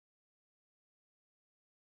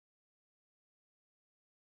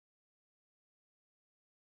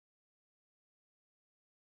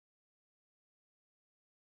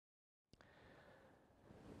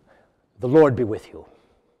The Lord be with you.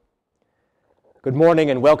 Good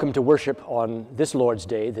morning and welcome to worship on this Lord's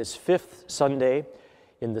Day, this fifth Sunday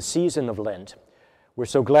in the season of Lent. We're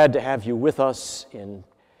so glad to have you with us in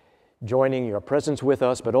joining your presence with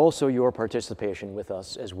us, but also your participation with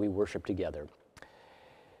us as we worship together.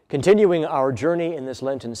 Continuing our journey in this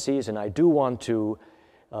Lenten season, I do want to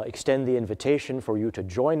extend the invitation for you to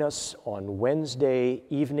join us on Wednesday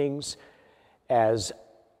evenings as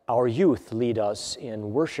our youth lead us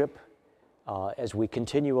in worship as we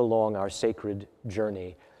continue along our sacred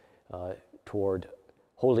journey toward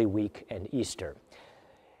Holy Week and Easter.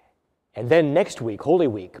 And then next week, Holy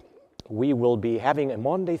Week, we will be having a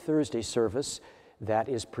Maundy-Thursday service that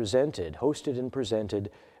is hosted and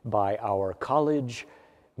presented by our college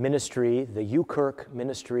ministry, the UKirk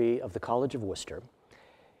ministry of the College of Wooster.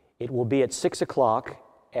 It will be at 6 o'clock,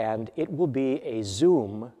 and it will be a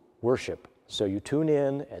Zoom worship. So you tune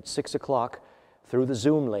in at 6 o'clock through the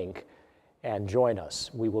Zoom link and join us.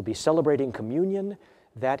 We will be celebrating communion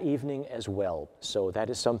that evening as well. So that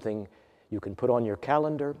is something you can put on your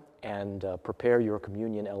calendar and prepare your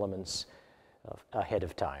communion elements ahead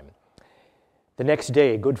of time. The next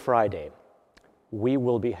day, Good Friday, we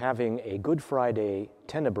will be having a Good Friday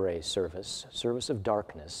Tenebrae service of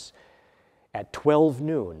darkness, at 12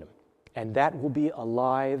 noon. And that will be a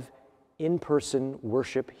live, in-person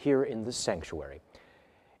worship here in the sanctuary,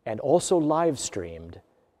 and also live streamed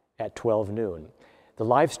at 12 noon. The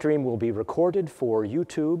live stream will be recorded for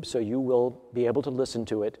YouTube, so you will be able to listen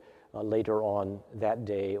to it later on that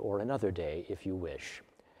day or another day if you wish.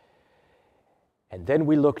 And then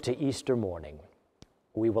we look to Easter morning.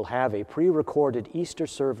 We will have a pre-recorded Easter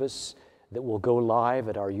service that will go live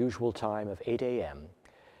at our usual time of 8 a.m.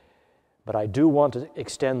 But I do want to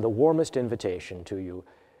extend the warmest invitation to you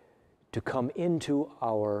to come into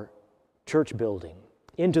our church building,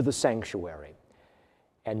 into the sanctuary,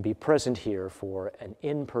 and be present here for an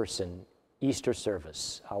in-person Easter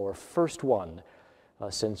service, our first one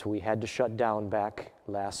since we had to shut down back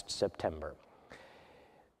last September.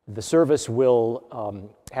 The service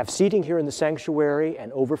will have seating here in the sanctuary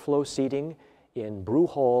and overflow seating in Brew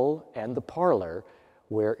Hall and the parlor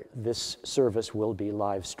where this service will be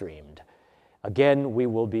live streamed. Again, we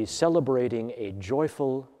will be celebrating a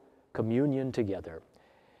joyful communion together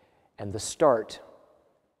and the start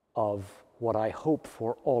of what I hope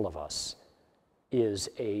for all of us is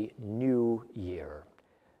a new year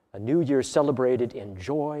celebrated in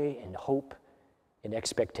joy, in hope, in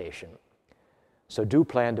expectation. So do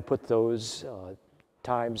plan to put those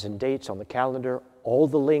times and dates on the calendar. All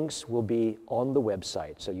the links will be on the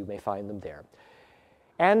website, so you may find them there.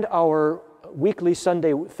 And our weekly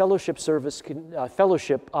Sunday fellowship service,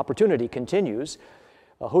 fellowship opportunity continues,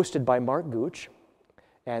 hosted by Mark Gooch.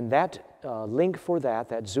 And that link for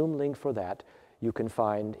that Zoom link for that, you can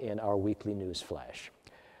find in our weekly news flash.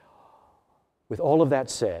 With all of that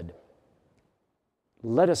said,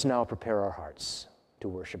 let us now prepare our hearts to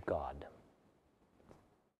worship God.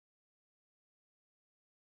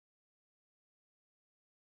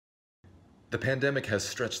 The pandemic has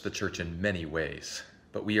stretched the church in many ways,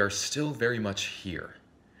 but we are still very much here.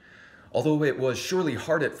 Although it was surely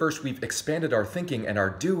hard at first, we've expanded our thinking and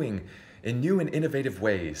our doing in new and innovative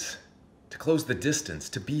ways, to close the distance,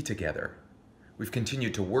 to be together. We've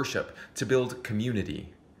continued to worship, to build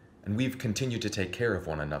community, and we've continued to take care of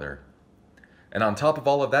one another. And on top of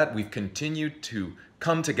all of that, we've continued to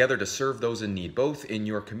come together to serve those in need, both in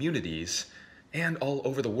your communities and all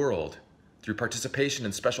over the world, through participation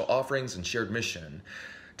in special offerings and shared mission.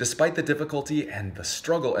 Despite the difficulty and the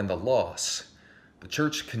struggle and the loss, the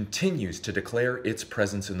church continues to declare its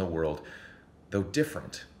presence in the world, though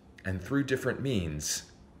different and through different means,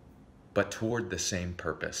 but toward the same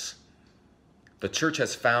purpose. The church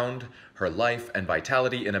has found her life and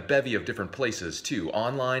vitality in a bevy of different places too,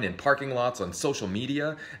 online, in parking lots, on social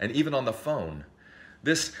media, and even on the phone.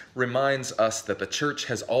 This reminds us that the church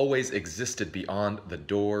has always existed beyond the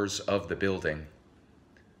doors of the building.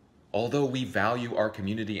 Although we value our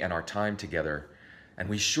community and our time together, and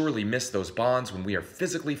we surely miss those bonds when we are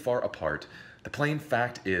physically far apart, the plain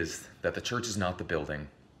fact is that the church is not the building.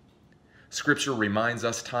 Scripture reminds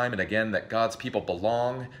us time and again that God's people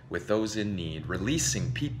belong with those in need, releasing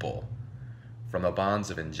people from the bonds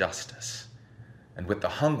of injustice, and with the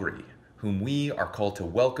hungry, whom we are called to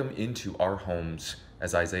welcome into our homes,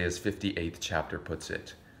 as Isaiah's 58th chapter puts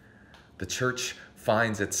it. The church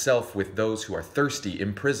finds itself with those who are thirsty,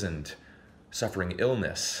 imprisoned, suffering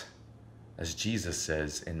illness, as Jesus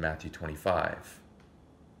says in Matthew 25.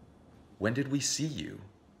 When did we see you?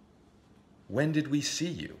 When did we see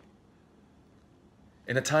you?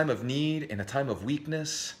 In a time of need, in a time of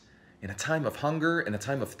weakness, in a time of hunger, in a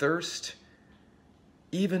time of thirst,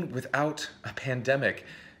 even without a pandemic,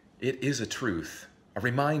 it is a truth, a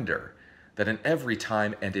reminder that in every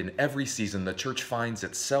time and in every season, the church finds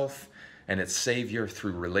itself and its Savior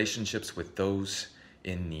through relationships with those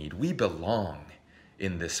in need. We belong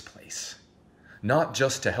in this place, not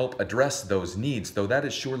just to help address those needs, though that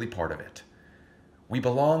is surely part of it. We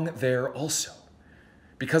belong there also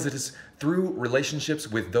because it is through relationships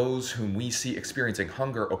with those whom we see experiencing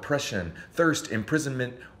hunger, oppression, thirst,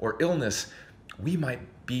 imprisonment, or illness, we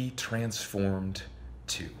might be transformed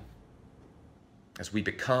too. As we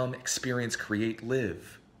become, experience, create,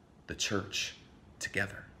 live the church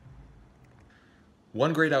together.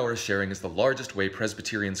 One Great Hour of Sharing is the largest way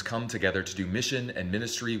Presbyterians come together to do mission and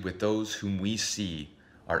ministry with those whom we see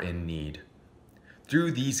are in need.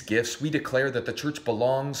 Through these gifts, we declare that the church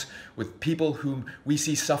belongs with people whom we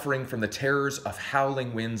see suffering from the terrors of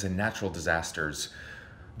howling winds and natural disasters,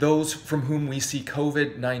 those from whom we see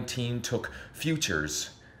COVID-19 took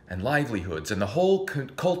futures and livelihoods, and the whole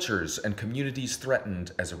cultures and communities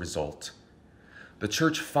threatened as a result. The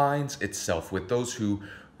church finds itself with those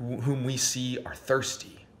whom we see are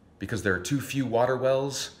thirsty because there are too few water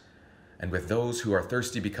wells, and with those who are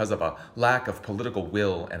thirsty because of a lack of political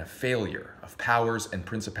will and a failure of powers and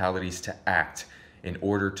principalities to act in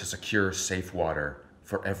order to secure safe water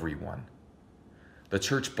for everyone. The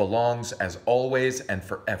church belongs as always and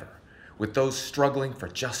forever with those struggling for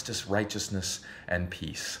justice, righteousness, and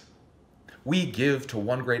peace. We give to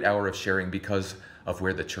One Great Hour of Sharing because of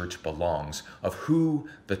where the church belongs, of who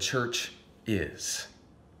the church is.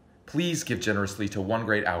 Please give generously to One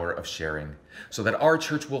Great Hour of Sharing so that our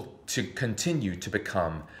church will continue to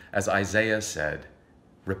become, as Isaiah said,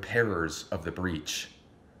 repairers of the breach,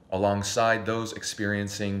 alongside those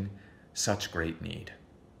experiencing such great need.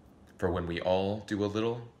 For when we all do a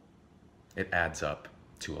little, it adds up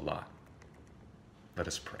to a lot. Let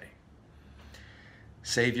us pray.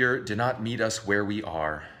 Savior, do not meet us where we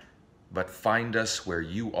are, but find us where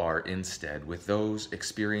you are instead, with those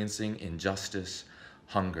experiencing injustice,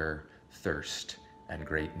 hunger, thirst, and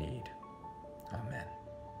great need. Amen.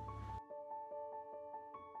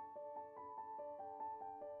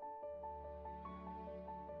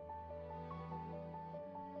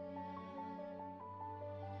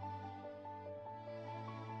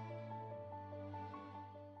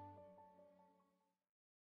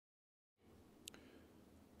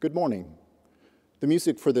 Good morning. The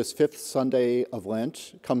music for this fifth Sunday of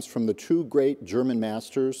Lent comes from the two great German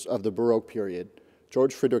masters of the Baroque period,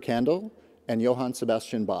 Georg Friedrich Handel and Johann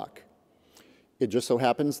Sebastian Bach. It just so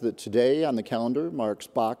happens that today on the calendar marks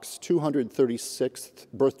Bach's 236th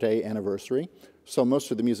birthday anniversary, so most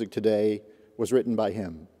of the music today was written by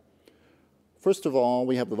him. First of all,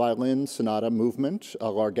 we have the violin sonata movement, a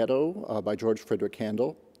larghetto by Georg Friedrich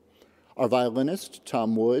Handel. Our violinist,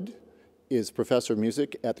 Tom Wood, is professor of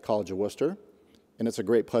music at the College of Wooster, and it's a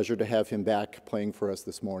great pleasure to have him back playing for us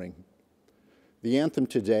this morning. The anthem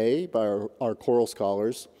today by our choral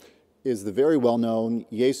scholars is the very well-known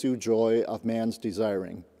Jesu Joy of Man's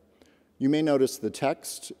Desiring. You may notice the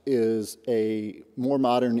text is a more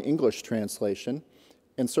modern English translation,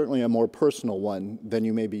 and certainly a more personal one than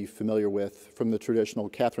you may be familiar with from the traditional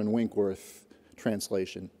Catherine Winkworth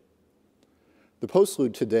translation. The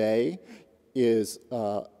postlude today is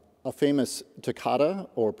a famous toccata,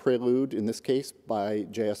 or prelude in this case, by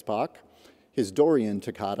J.S. Bach, his Dorian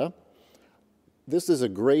toccata. This is a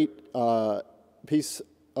great piece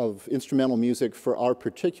of instrumental music for our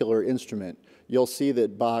particular instrument. You'll see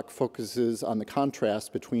that Bach focuses on the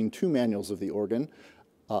contrast between two manuals of the organ,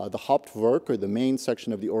 the Hauptwerk, or the main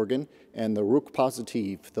section of the organ, and the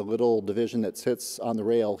Rückpositiv, the little division that sits on the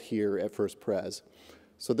rail here at First Pres.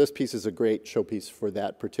 So this piece is a great showpiece for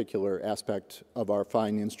that particular aspect of our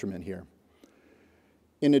fine instrument here.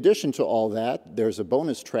 In addition to all that, there's a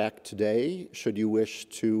bonus track today, should you wish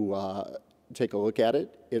to take a look at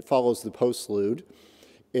it. It follows the postlude.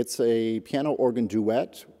 It's a piano organ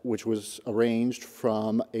duet, which was arranged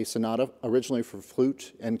from a sonata originally for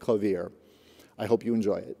flute and clavier. I hope you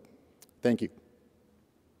enjoy it. Thank you.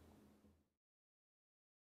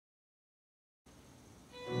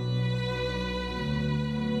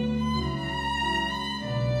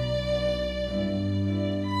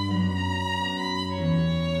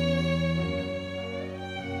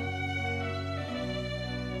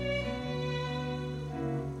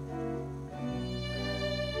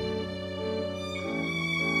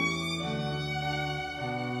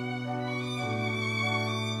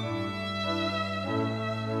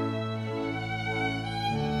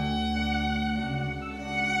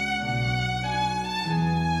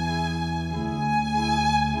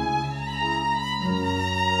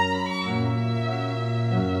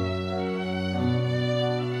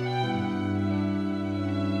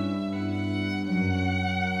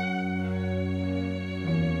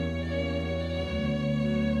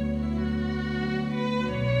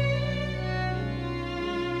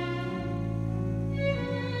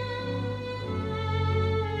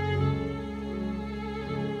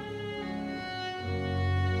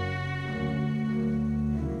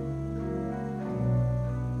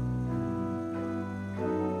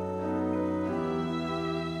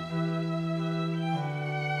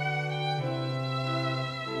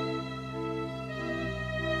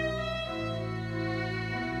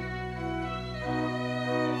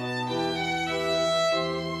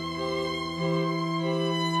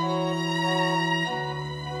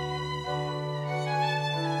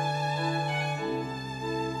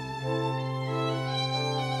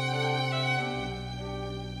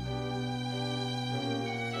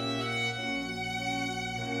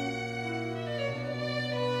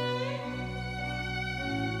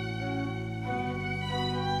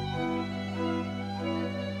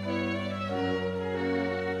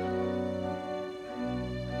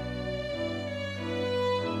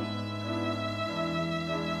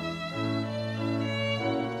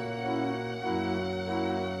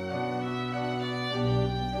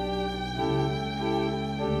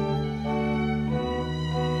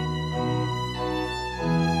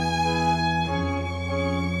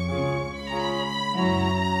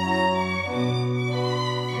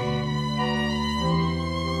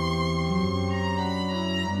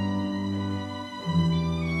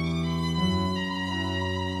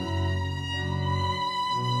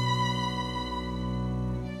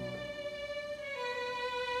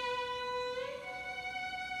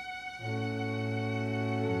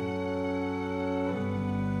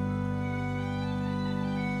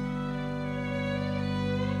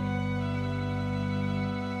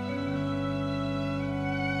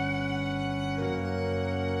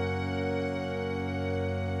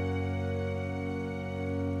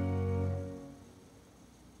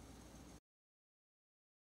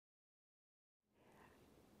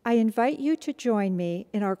 I invite you to join me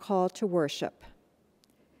in our call to worship.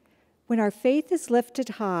 When our faith is lifted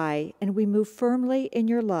high and we move firmly in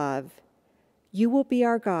your love, you will be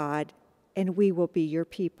our God and we will be your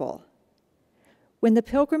people. When the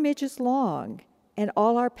pilgrimage is long and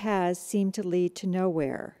all our paths seem to lead to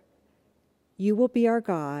nowhere, you will be our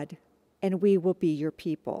God and we will be your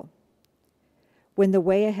people. When the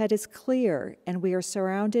way ahead is clear and we are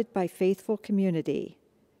surrounded by faithful community,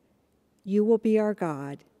 you will be our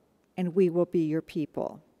God and we will be your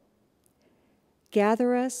people.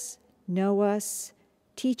 Gather us, know us,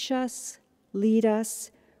 teach us, lead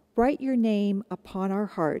us, write your name upon our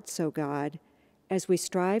hearts, O God, as we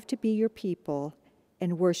strive to be your people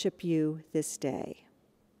and worship you this day.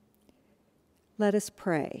 Let us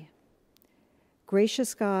pray.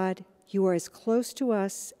 Gracious God, you are as close to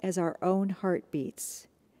us as our own heartbeats.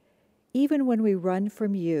 Even when we run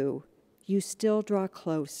from you, you still draw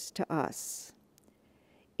close to us.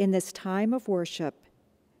 In this time of worship,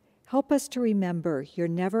 help us to remember your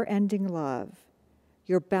never-ending love,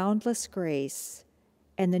 your boundless grace,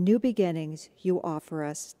 and the new beginnings you offer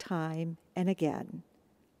us time and again.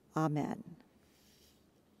 Amen.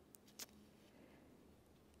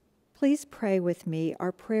 Please pray with me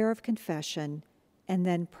our prayer of confession and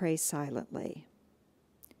then pray silently.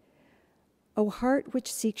 O heart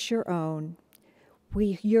which seeks your own,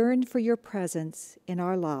 we yearn for your presence in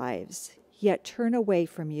our lives, yet turn away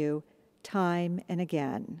from you time and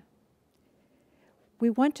again. We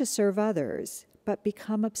want to serve others, but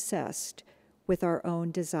become obsessed with our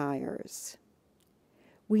own desires.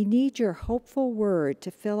 We need your hopeful word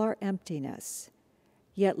to fill our emptiness,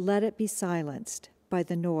 yet let it be silenced by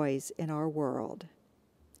the noise in our world.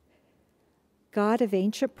 God of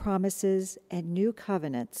ancient promises and new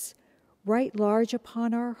covenants, write large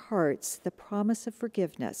upon our hearts the promise of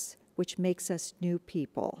forgiveness, which makes us new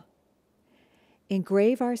people.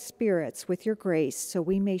 Engrave our spirits with your grace so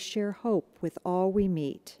we may share hope with all we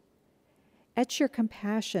meet. Etch your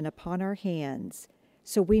compassion upon our hands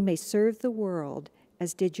so we may serve the world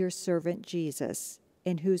as did your servant Jesus,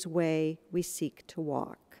 in whose way we seek to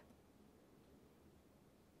walk.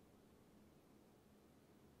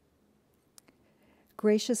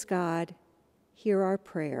 Gracious God, hear our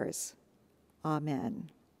prayers. Amen.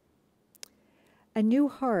 A new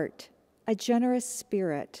heart, a generous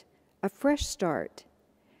spirit, a fresh start.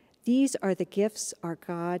 These are the gifts our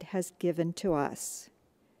God has given to us.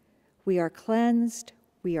 We are cleansed,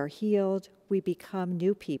 we are healed, we become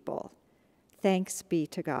new people. Thanks be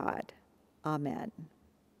to God. Amen.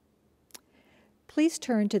 Please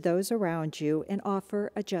turn to those around you and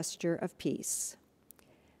offer a gesture of peace.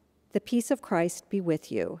 The peace of Christ be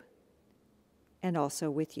with you, and also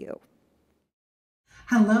with you.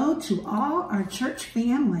 Hello to all our church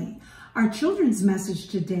family. Our children's message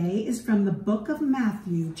today is from the book of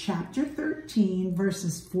Matthew, chapter 13,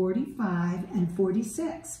 verses 45 and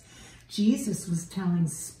 46. Jesus was telling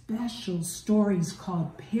special stories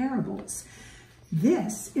called parables.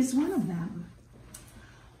 This is one of them.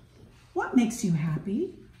 What makes you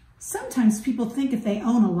happy? Sometimes people think if they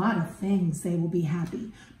own a lot of things, they will be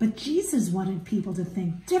happy. But Jesus wanted people to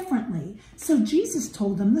think differently. So Jesus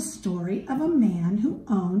told them the story of a man who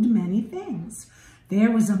owned many things.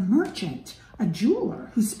 There was a merchant, a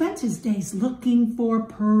jeweler, who spent his days looking for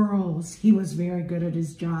pearls. He was very good at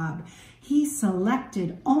his job. He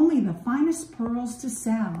selected only the finest pearls to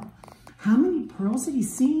sell. How many pearls had he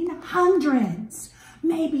seen? Hundreds,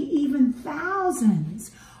 maybe even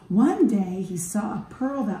thousands. One day he saw a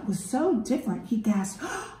pearl that was so different, he gasped,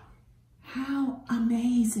 "Oh, how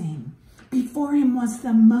amazing." Before him was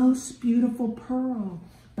the most beautiful pearl,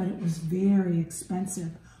 but it was very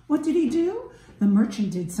expensive. What did he do? The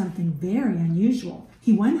merchant did something very unusual.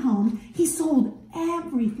 He went home, he sold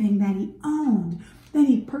everything that he owned. Then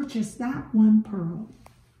he purchased that one pearl.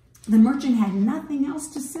 The merchant had nothing else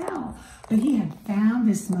to sell, but he had found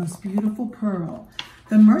this most beautiful pearl.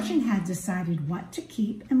 The merchant had decided what to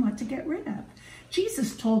keep and what to get rid of.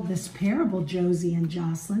 Jesus told this parable, Josie and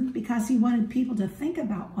Jocelyn, because he wanted people to think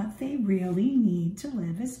about what they really need to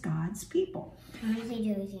live as God's people. I want to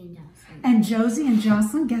say Josie and Jocelyn. And Josie and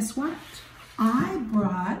Jocelyn, guess what? I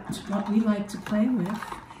brought what we like to play with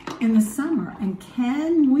in the summer. And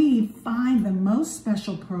can we find the most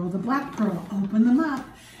special pearl, the black pearl? Open them up.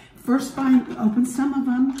 First open some of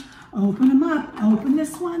them. Open them up. Open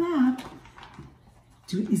this one up.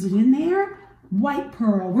 Is it in there? White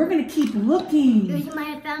pearl. We're going to keep looking. Josie might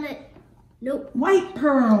have found it. Nope. White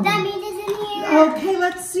pearl. That means it's in here. Okay,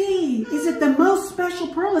 let's see. Is it the most special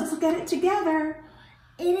pearl? Let's look at it together.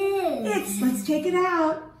 It is. Let's take it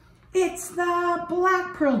out. It's the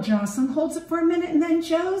black pearl. Jocelyn holds it for a minute, and then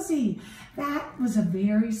Josie. That was a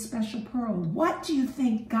very special pearl. What do you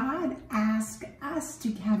think God asked us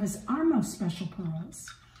to have as our most special pearls?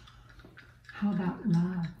 How about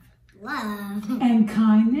love? Love. And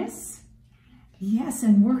kindness? Yes,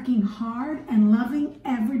 and working hard and loving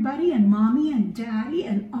everybody and mommy and daddy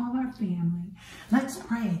and all our family. Let's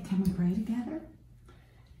pray. Can we pray together?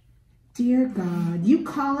 Dear God, you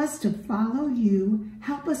call us to follow you.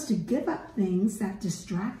 Help us to give up things that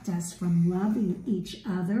distract us from loving each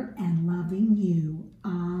other and loving you.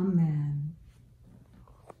 Amen.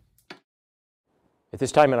 At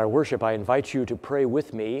this time in our worship, I invite you to pray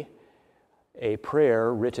with me a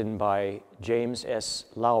prayer written by James S.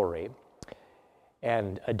 Lowry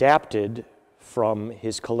and adapted from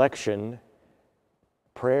his collection,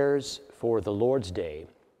 Prayers for the Lord's Day,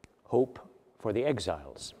 Hope for the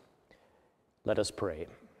Exiles. Let us pray.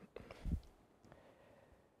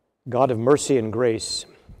 God of mercy and grace,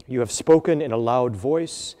 you have spoken in a loud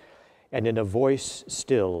voice and in a voice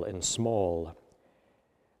still and small.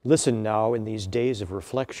 Listen now in these days of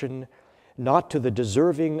reflection, not to the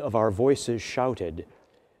deserving of our voices shouted,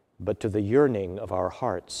 but to the yearning of our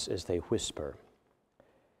hearts as they whisper.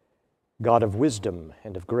 God of wisdom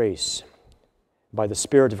and of grace, by the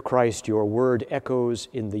Spirit of Christ, your word echoes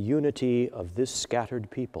in the unity of this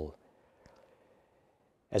scattered people.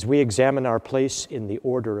 As we examine our place in the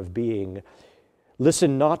order of being,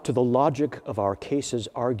 listen not to the logic of our cases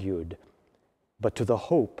argued, but to the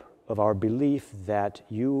hope of our belief that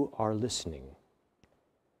you are listening.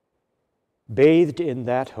 Bathed in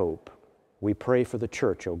that hope, we pray for the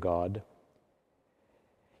church, O God.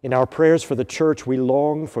 In our prayers for the church, we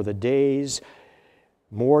long for the days,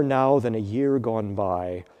 more now than a year gone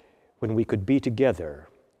by, when we could be together,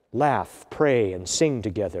 laugh, pray, and sing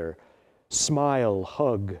together, smile,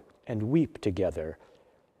 hug, and weep together,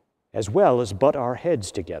 as well as butt our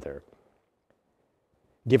heads together.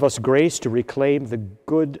 Give us grace to reclaim the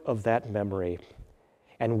good of that memory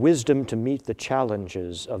and wisdom to meet the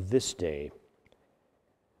challenges of this day.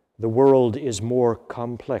 The world is more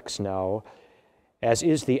complex now, as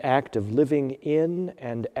is the act of living in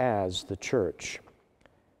and as the church.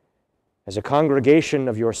 As a congregation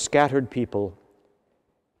of your scattered people,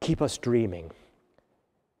 keep us dreaming.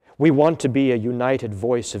 We want to be a united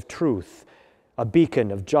voice of truth, a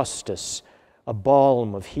beacon of justice, a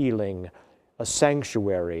balm of healing, a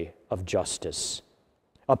sanctuary of justice,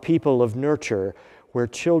 a people of nurture where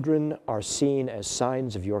children are seen as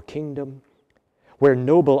signs of your kingdom, where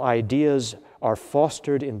noble ideas are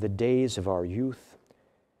fostered in the days of our youth,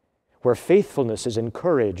 where faithfulness is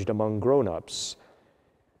encouraged among grown-ups,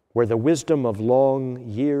 where the wisdom of long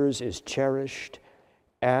years is cherished,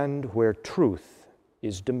 and where truth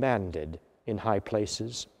is demanded in high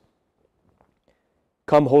places.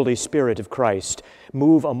 Come, Holy Spirit of Christ,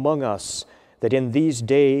 move among us that in these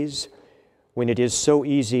days, when it is so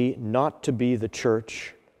easy not to be the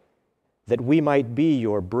church, that we might be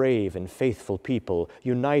your brave and faithful people,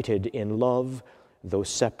 united in love, though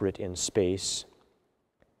separate in space.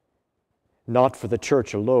 Not for the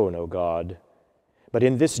church alone, O God, but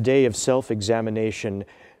in this day of self-examination,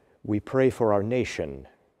 we pray for our nation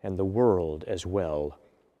and the world as well.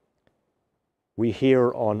 We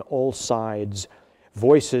hear on all sides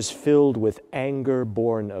voices filled with anger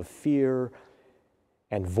born of fear,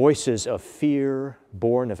 and voices of fear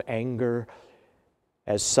born of anger,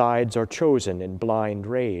 as sides are chosen in blind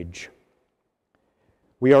rage.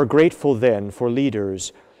 We are grateful then for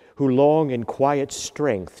leaders who long in quiet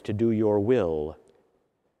strength to do your will.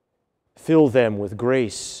 Fill them with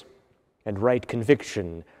grace and right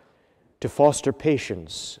conviction to foster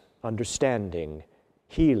patience, understanding,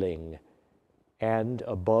 healing, and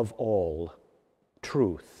above all,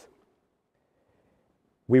 truth.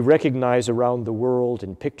 We recognize around the world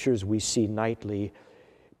in pictures we see nightly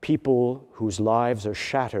people whose lives are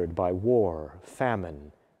shattered by war,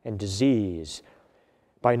 famine, and disease,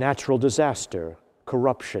 by natural disaster,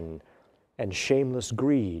 corruption, and shameless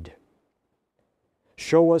greed.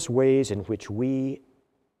 Show us ways in which we,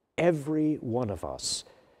 every one of us,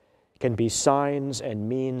 can be signs and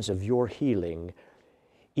means of your healing,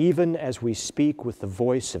 even as we speak with the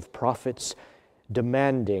voice of prophets,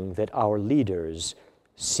 demanding that our leaders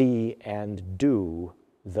see and do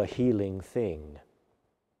the healing thing.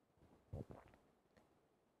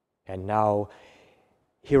 And now,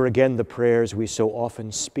 hear again the prayers we so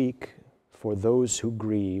often speak for those who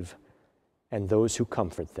grieve and those who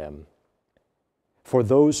comfort them, for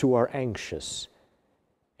those who are anxious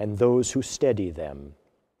and those who steady them,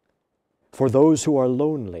 for those who are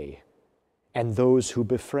lonely and those who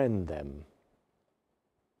befriend them,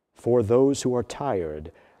 for those who are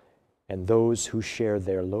tired and those who share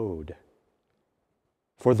their load.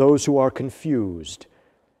 For those who are confused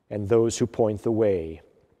and those who point the way.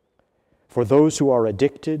 For those who are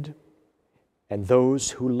addicted and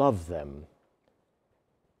those who love them.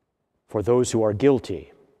 For those who are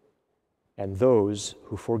guilty and those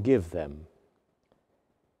who forgive them.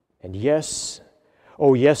 And yes,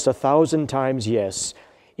 oh yes, 1,000 times yes,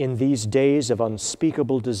 in these days of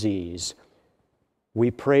unspeakable disease,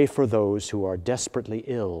 we pray for those who are desperately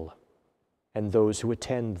ill and those who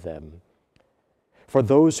attend them, for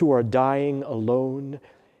those who are dying alone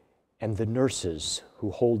and the nurses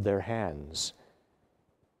who hold their hands,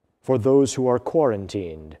 for those who are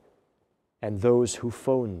quarantined and those who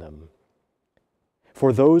phone them,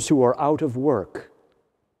 for those who are out of work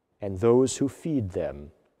and those who feed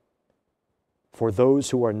them, for those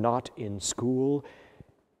who are not in school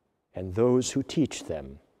and those who teach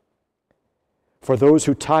them, for those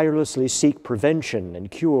who tirelessly seek prevention and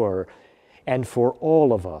cure, and for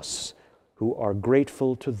all of us who are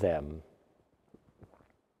grateful to them.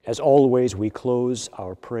 As always, we close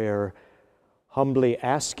our prayer humbly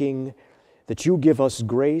asking that you give us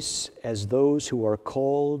grace as those who are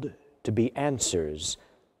called to be answers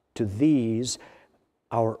to these,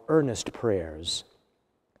 our earnest prayers.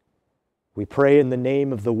 We pray in the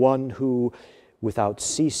name of the one who, without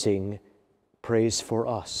ceasing, prays for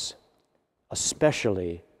us,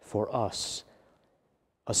 especially for us,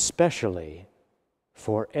 especially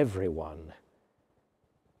for everyone.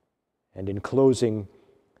 And in closing,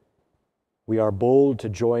 we are bold to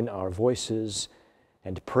join our voices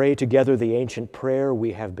and pray together the ancient prayer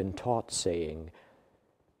we have been taught, saying,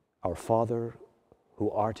 Our Father, who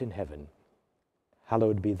art in heaven,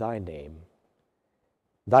 hallowed be thy name.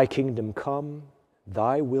 Thy kingdom come,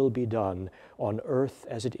 thy will be done on earth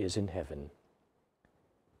as it is in heaven.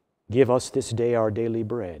 Give us this day our daily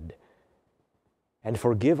bread, and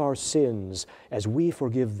forgive our sins as we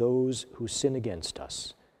forgive those who sin against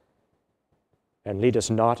us. And lead us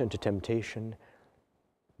not into temptation,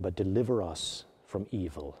 but deliver us from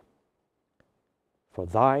evil. For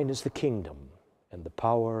thine is the kingdom, and the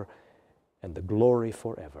power, and the glory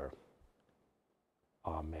forever.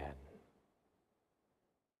 Amen.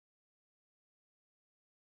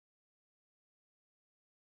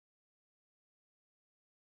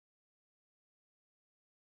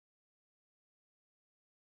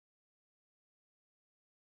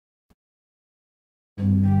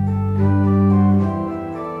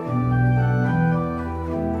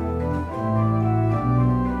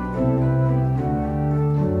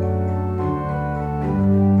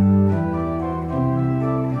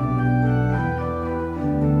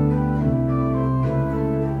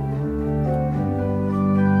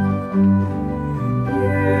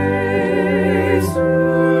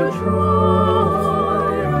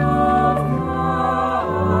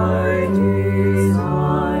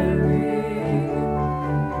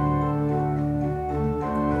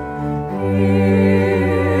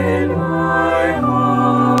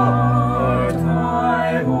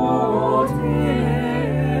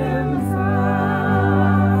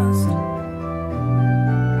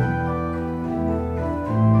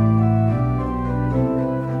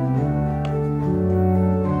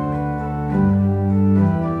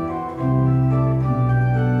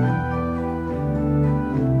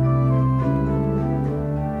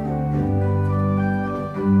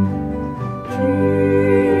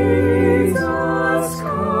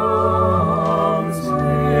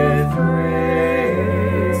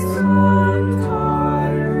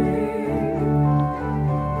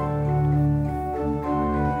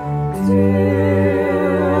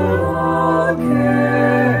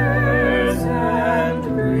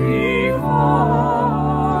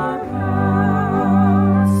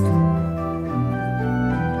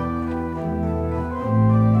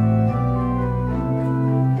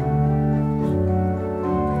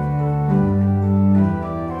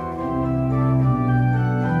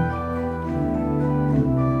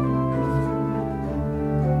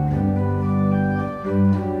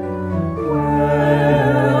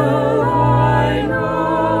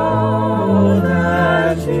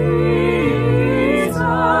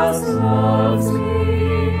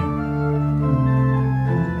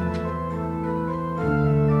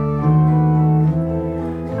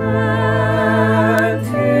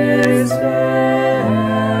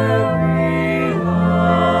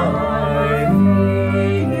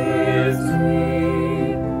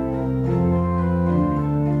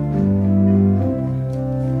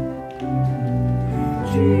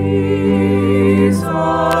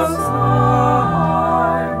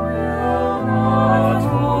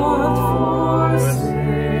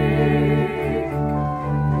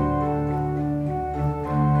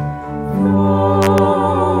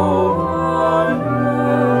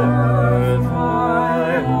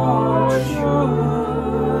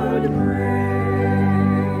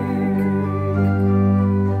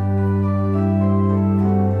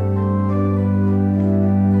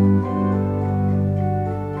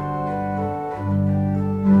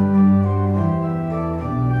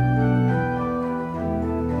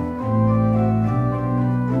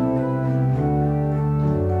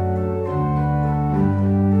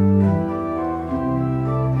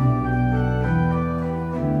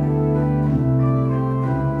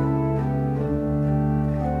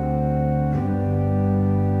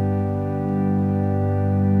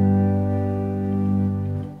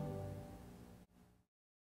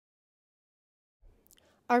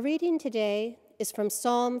 Our reading today is from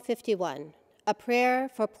Psalm 51, a prayer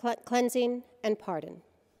for cleansing and pardon.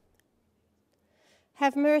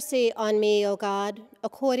 Have mercy on me, O God,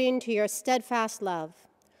 according to your steadfast love.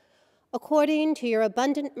 According to your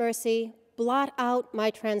abundant mercy, blot out my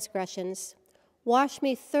transgressions. Wash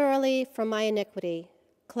me thoroughly from my iniquity.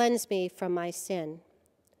 Cleanse me from my sin.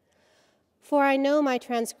 For I know my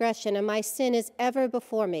transgression, and my sin is ever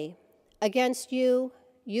before me. Against you,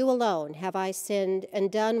 you alone, have I sinned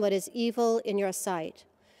and done what is evil in your sight,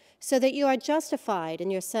 so that you are justified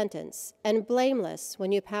in your sentence and blameless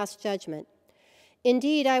when you pass judgment.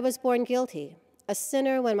 Indeed, I was born guilty, a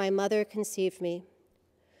sinner when my mother conceived me.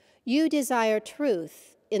 You desire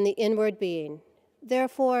truth in the inward being.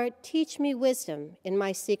 Therefore, teach me wisdom in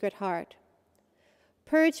my secret heart.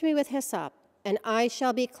 Purge me with hyssop, and I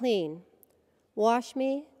shall be clean. Wash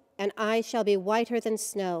me, and I shall be whiter than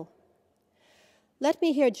snow. Let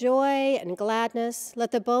me hear joy and gladness.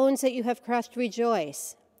 Let the bones that you have crushed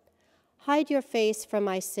rejoice. Hide your face from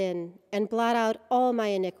my sin, and blot out all my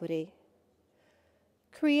iniquity.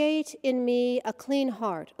 Create in me a clean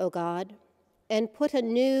heart, O God, and put a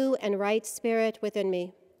new and right spirit within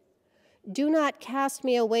me. Do not cast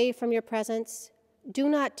me away from your presence. Do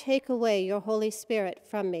not take away your Holy Spirit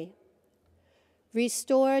from me.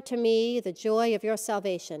 Restore to me the joy of your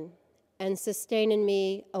salvation, and sustain in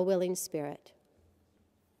me a willing spirit.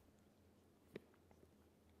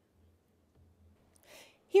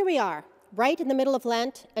 Here we are, right in the middle of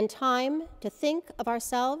Lent, and time to think of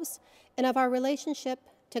ourselves and of our relationship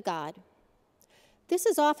to God. This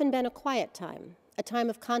has often been a quiet time, a time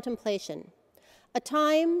of contemplation, a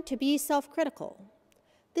time to be self-critical.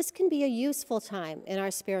 This can be a useful time in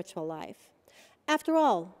our spiritual life. After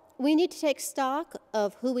all, we need to take stock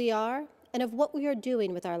of who we are and of what we are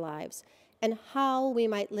doing with our lives and how we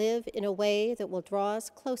might live in a way that will draw us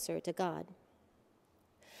closer to God.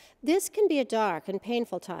 This can be a dark and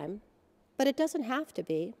painful time, but it doesn't have to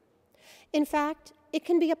be. In fact, it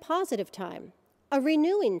can be a positive time, a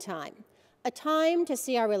renewing time, a time to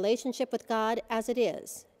see our relationship with God as it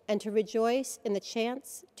is and to rejoice in the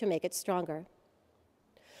chance to make it stronger.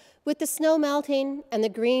 With the snow melting and the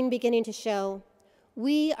green beginning to show,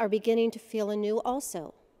 we are beginning to feel anew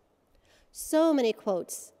also. So many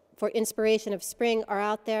quotes for inspiration of spring are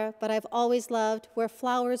out there, but I've always loved, where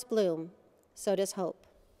flowers bloom, so does hope.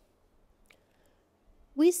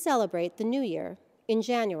 We celebrate the New Year in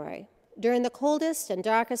January, during the coldest and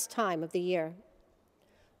darkest time of the year.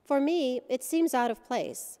 For me, it seems out of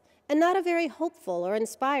place and not a very hopeful or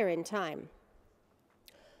inspiring time.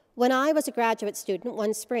 When I was a graduate student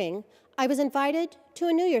one spring, I was invited to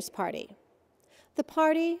a New Year's party. The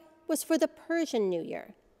party was for the Persian New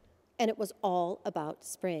Year, and it was all about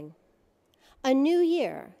spring. A new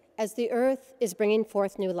year as the earth is bringing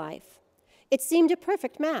forth new life. It seemed a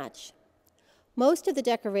perfect match. Most of the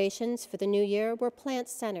decorations for the new year were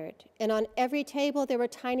plant-centered, and on every table there were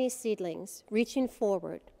tiny seedlings reaching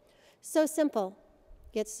forward. So simple,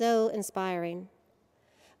 yet so inspiring.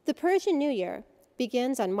 The Persian New Year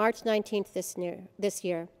begins on March 19th this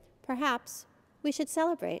year. Perhaps we should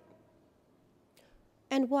celebrate.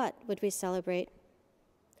 And what would we celebrate?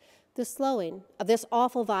 The slowing of this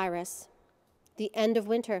awful virus, the end of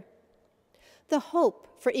winter, the hope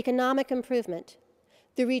for economic improvement,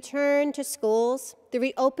 the return to schools, the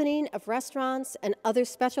reopening of restaurants and other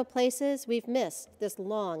special places we've missed this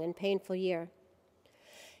long and painful year.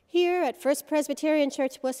 Here at First Presbyterian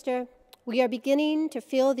Church Wooster, we are beginning to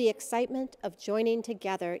feel the excitement of joining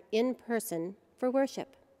together in person for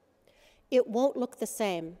worship. It won't look the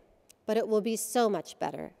same, but it will be so much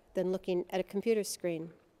better than looking at a computer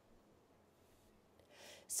screen.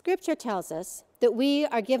 Scripture tells us that we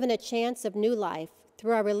are given a chance of new life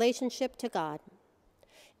through our relationship to God.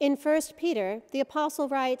 In 1 Peter, the apostle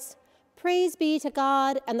writes, "Praise be to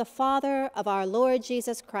God and the Father of our Lord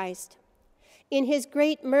Jesus Christ. In his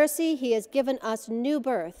great mercy, he has given us new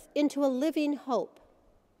birth into a living hope."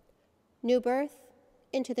 New birth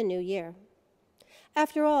into the new year.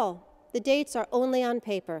 After all, the dates are only on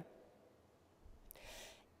paper.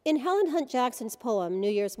 In Helen Hunt Jackson's poem, New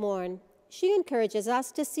Year's Morn, she encourages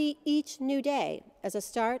us to see each new day as a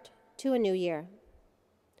start to a new year.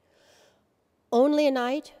 Only a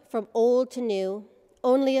night from old to new,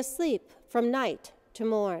 only a sleep from night to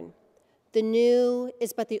morn. The new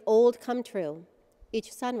is but the old come true.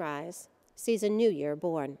 Each sunrise sees a new year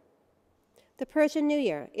born. The Persian New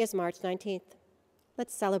Year is March 19th.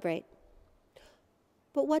 Let's celebrate.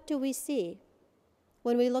 But what do we see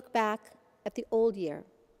when we look back at the old year?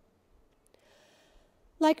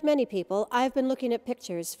 Like many people, I've been looking at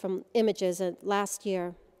pictures from images of last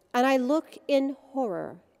year, and I look in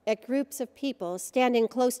horror at groups of people standing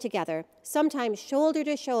close together, sometimes shoulder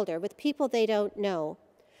to shoulder with people they don't know.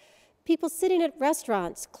 People sitting at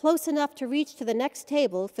restaurants close enough to reach to the next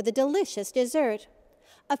table for the delicious dessert.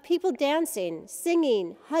 Of people dancing,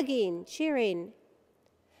 singing, hugging, cheering.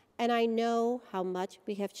 And I know how much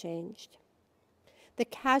we have changed. The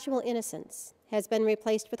casual innocence has been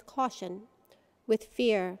replaced with caution, with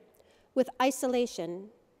fear, with isolation,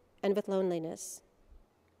 and with loneliness.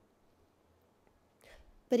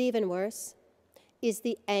 But even worse is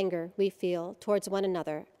the anger we feel towards one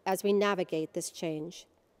another as we navigate this change.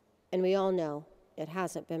 And we all know it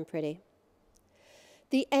hasn't been pretty.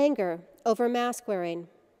 The anger over mask wearing,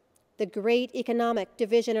 the great economic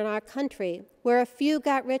division in our country where a few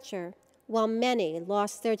got richer while many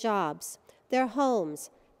lost their jobs, their homes,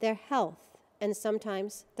 their health, and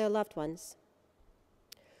sometimes their loved ones.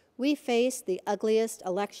 We face the ugliest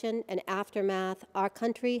election and aftermath our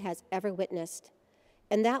country has ever witnessed,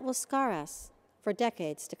 and that will scar us for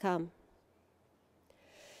decades to come.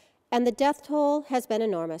 And the death toll has been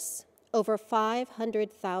enormous. Over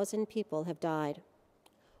 500,000 people have died,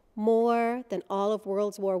 more than all of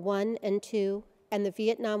World War I and II and the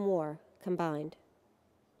Vietnam War combined.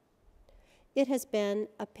 It has been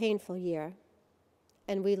a painful year,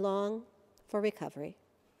 and we long for recovery.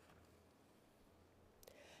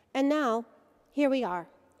 And now, here we are,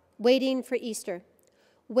 waiting for Easter,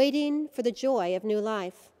 waiting for the joy of new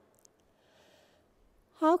life.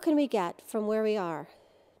 How can we get from where we are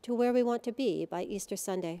to where we want to be by Easter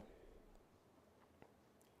Sunday?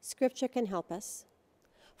 Scripture can help us.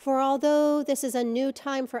 For although this is a new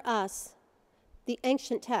time for us, the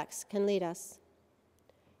ancient text can lead us.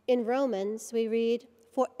 In Romans, we read,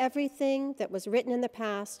 "For everything that was written in the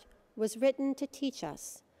past was written to teach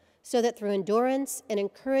us, so that through endurance and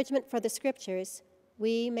encouragement for the Scriptures,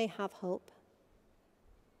 we may have hope."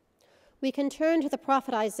 We can turn to the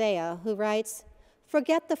prophet Isaiah, who writes,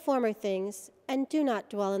 "Forget the former things, and do not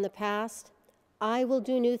dwell in the past. I will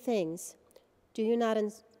do new things. Do you not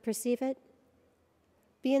perceive it?"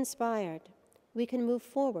 Be inspired. We can move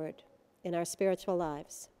forward in our spiritual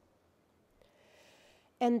lives.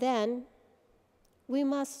 And then we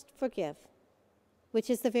must forgive,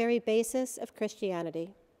 which is the very basis of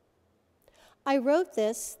Christianity. I wrote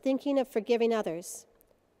this thinking of forgiving others,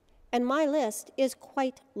 and my list is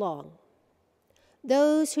quite long.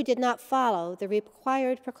 Those who did not follow the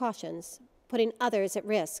required precautions, putting others at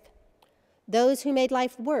risk. Those who made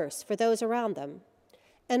life worse for those around them.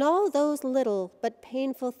 And all those little but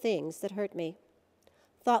painful things that hurt me.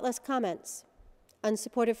 Thoughtless comments,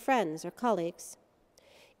 unsupportive friends or colleagues.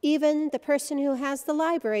 Even the person who has the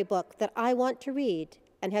library book that I want to read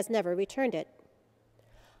and has never returned it.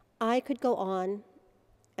 I could go on,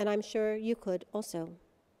 and I'm sure you could also.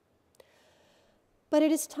 But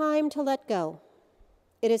it is time to let go.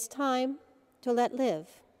 It is time to let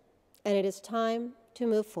live, and it is time to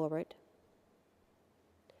move forward.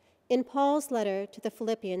 In Paul's letter to the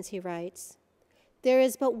Philippians, he writes, "There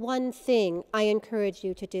is but one thing I encourage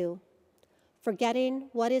you to do, forgetting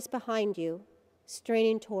what is behind you,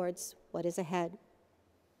 straining towards what is ahead."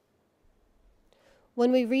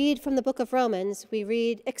 When we read from the book of Romans, we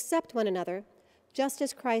read, "Accept one another, just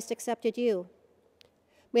as Christ accepted you."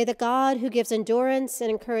 May the God who gives endurance and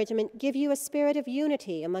encouragement give you a spirit of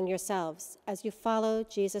unity among yourselves as you follow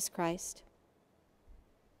Jesus Christ.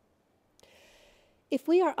 If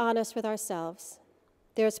we are honest with ourselves,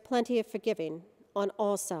 there is plenty of forgiving on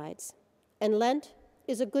all sides, and Lent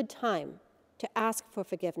is a good time to ask for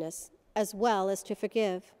forgiveness as well as to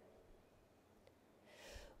forgive.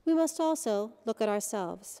 We must also look at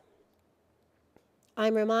ourselves.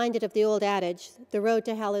 I'm reminded of the old adage, "The road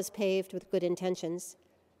to hell is paved with good intentions,"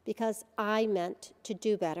 because I meant to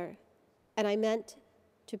do better, and I meant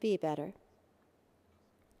to be better.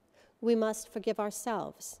 We must forgive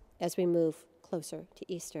ourselves as we move closer to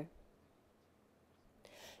Easter.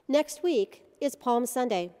 Next week is Palm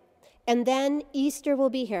Sunday, and then Easter will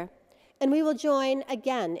be here, and we will join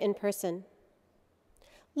again in person.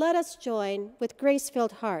 Let us join with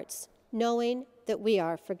grace-filled hearts, knowing that we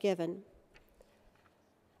are forgiven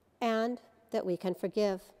and that we can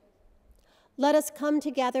forgive. Let us come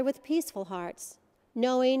together with peaceful hearts,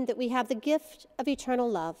 knowing that we have the gift of eternal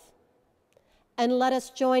love. And let us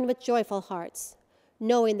join with joyful hearts,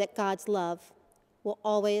 knowing that God's love will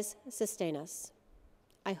always sustain us.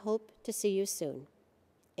 I hope to see you soon.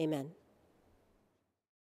 Amen.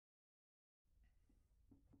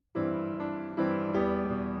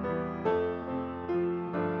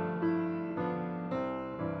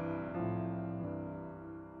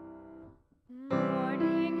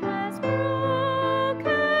 Broken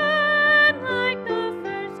like the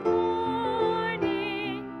first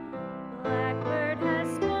morning.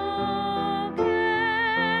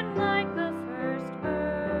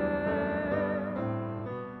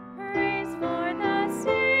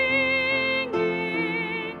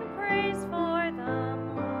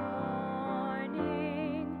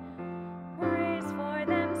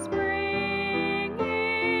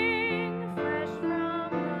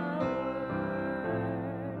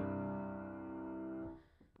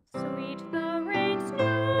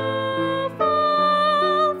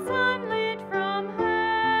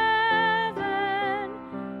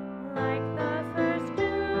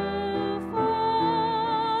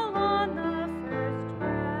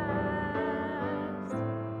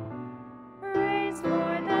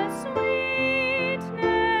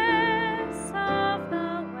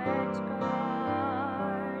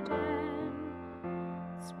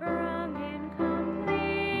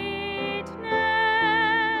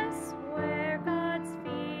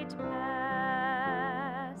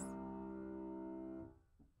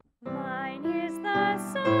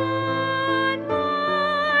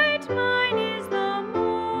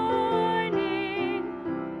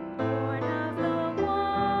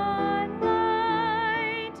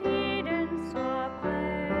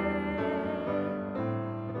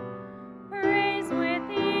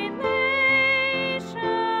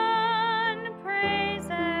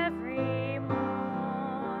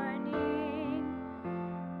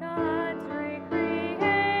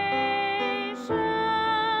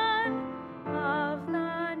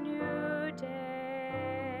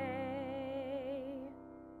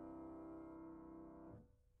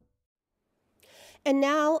 And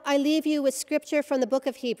now I leave you with scripture from the book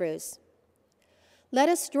of Hebrews. Let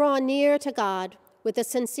us draw near to God with a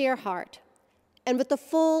sincere heart and with the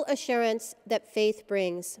full assurance that faith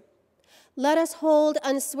brings. Let us hold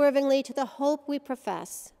unswervingly to the hope we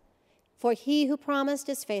profess, for he who promised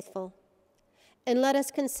is faithful. And let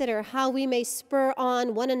us consider how we may spur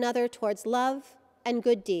on one another towards love and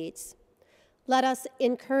good deeds. Let us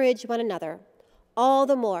encourage one another, all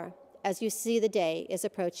the more as you see the day is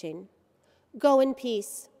approaching. Go in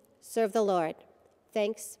peace, serve the Lord.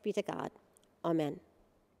 Thanks be to God. Amen.